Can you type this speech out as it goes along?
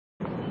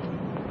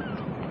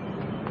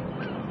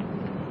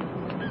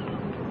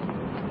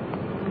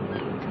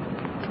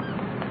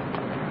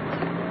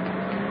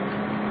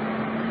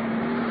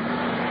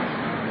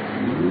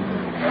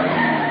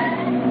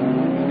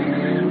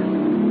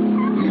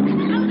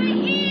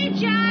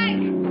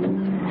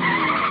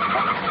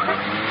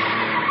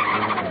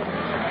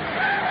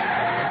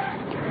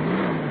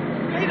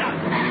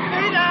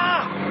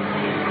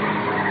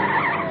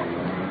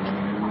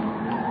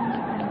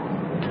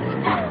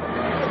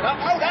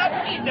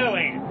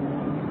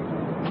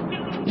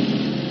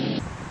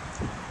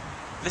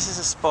This is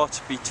a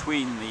spot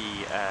between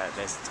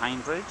there's the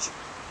Tyne Bridge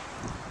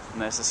and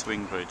there's the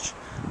swing bridge,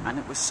 and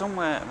it was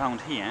somewhere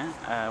around here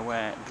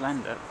where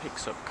Glenda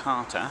picks up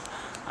Carter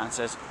and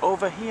says,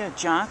 "Over here,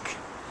 Jack,"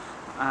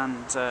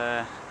 and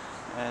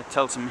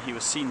tells him he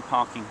was seen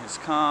parking his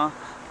car,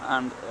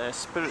 and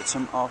spirits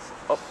him off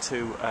up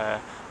to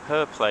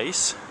her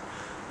place,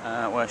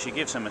 where she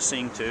gives him a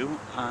seeing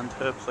to, and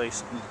her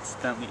place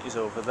incidentally is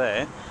over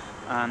there,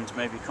 and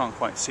maybe you can't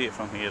quite see it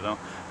from here though,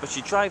 but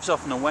she drives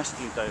off in a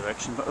westerly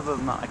direction, but other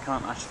than that I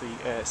can't actually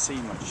see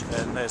much.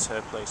 And there's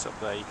her place up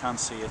there, you can't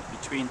see it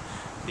between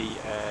the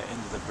end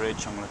of the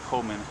bridge. I'm going to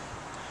comb in,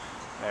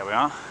 there we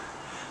are,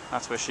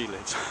 that's where she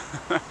lives.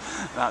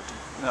 that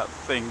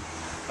thing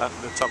at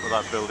the top of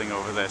that building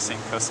over there, St.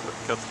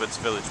 Cuthbert's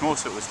Village,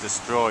 most of it was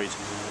destroyed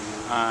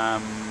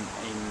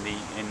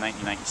in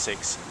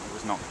 1996. It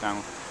was knocked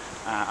down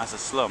as a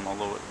slum,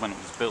 although when it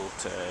was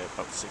built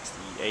about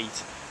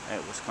 68,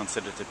 it was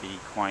considered to be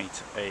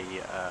quite a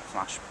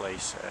flash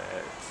place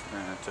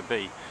to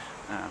be,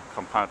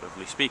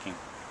 comparatively speaking.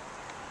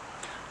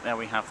 There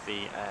we have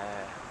the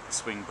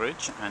swing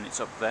bridge, and it's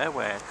up there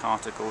where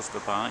Carter goes to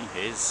buy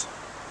his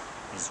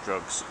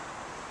drugs.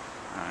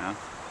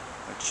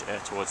 Which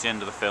towards the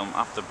end of the film,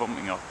 after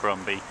bumping off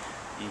Brumby,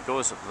 he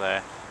goes up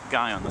there,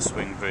 guy on the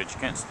swing bridge,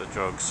 gets the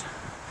drugs,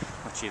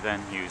 which he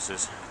then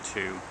uses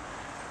to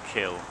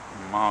kill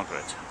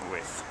Margaret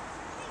with.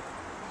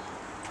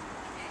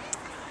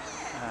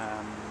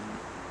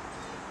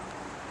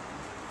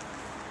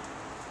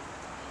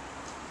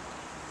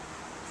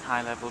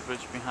 High level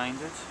bridge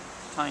behind it,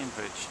 Tyne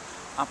Bridge,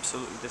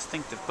 absolutely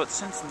distinctive, but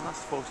since the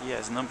last 40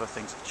 years a number of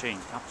things have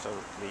changed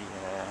absolutely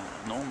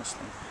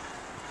enormously.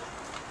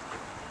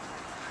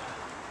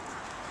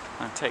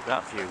 And take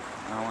that view.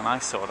 When I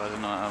saw it, I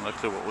didn't have a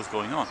clue what was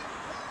going on.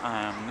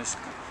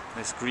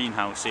 This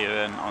greenhouse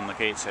here on the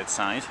Gateshead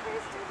side,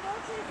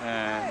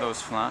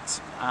 those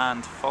flats,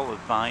 and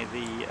followed by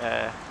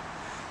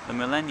the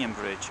Millennium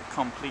Bridge,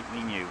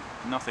 completely new.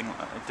 Nothing.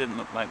 It didn't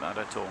look like that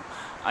at all.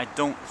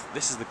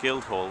 This is the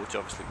Guildhall, which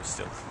obviously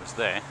was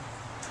there,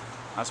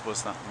 as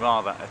was that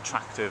rather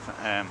attractive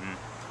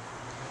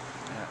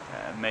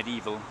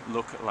medieval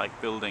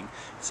look-like building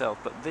itself.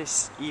 But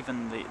this,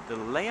 even the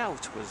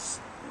layout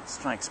it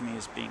strikes me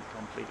as being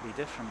completely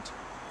different.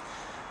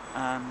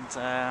 And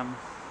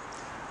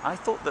I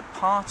thought that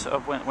part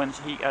of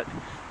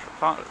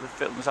part of the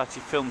film was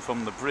actually filmed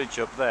from the bridge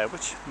up there,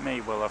 which may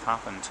well have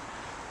happened.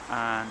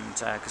 And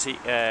because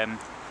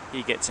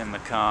he gets in the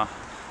car,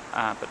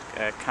 but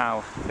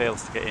Cal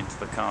fails to get into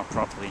the car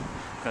properly,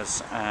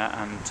 because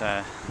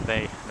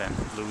they then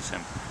lose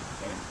him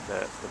in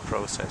the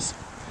process,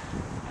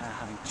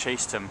 having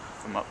chased him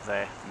from up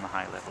there from the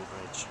high level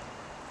bridge.